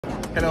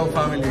Hello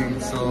family,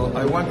 so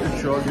I want to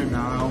show you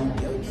now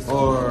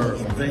our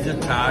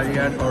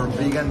vegetarian or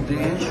vegan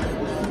dish.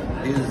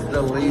 It's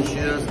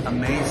delicious,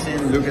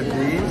 amazing. Look at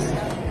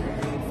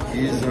this.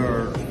 These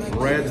are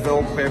red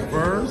bell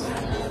peppers.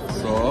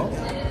 So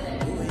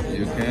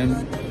you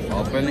can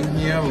open it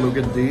here. Look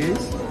at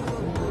this.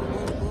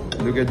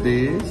 Look at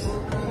this.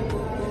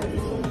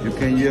 You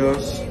can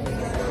just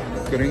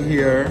put in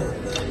here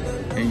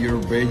and your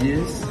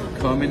veggies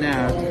coming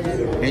out,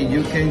 and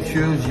you can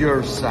choose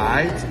your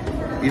side.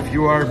 If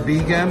you are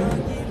vegan,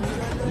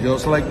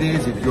 just like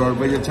this. If you are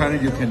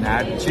vegetarian, you can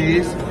add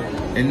cheese,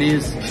 and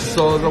it's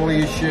so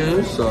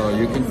delicious. So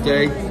you can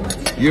take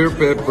your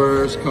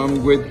peppers,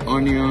 come with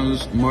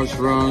onions,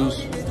 mushrooms,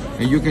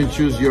 and you can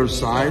choose your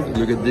side.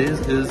 Look at this.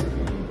 This is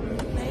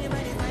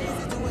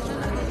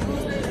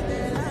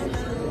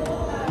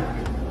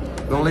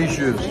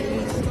delicious.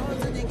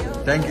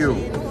 Thank you.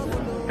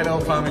 Hello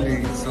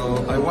family,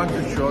 so I want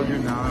to show you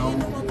now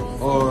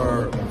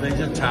our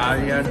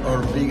vegetarian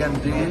or vegan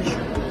dish.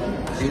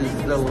 It's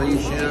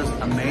delicious,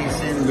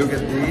 amazing. Look at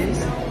this.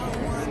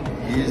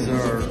 These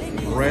are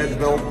red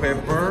bell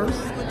peppers.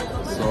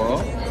 So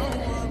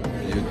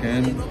you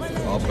can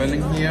open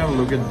it here.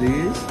 Look at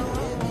this.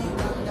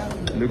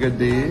 Look at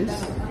this.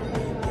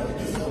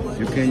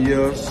 You can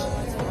just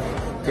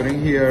put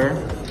in here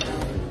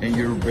and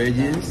your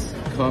veggies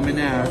coming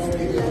out,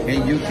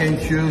 and you can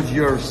choose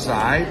your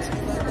side.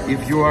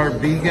 If you are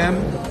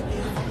vegan,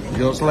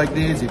 just like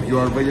this. If you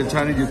are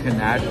vegetarian, you can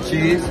add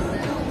cheese,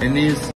 and it's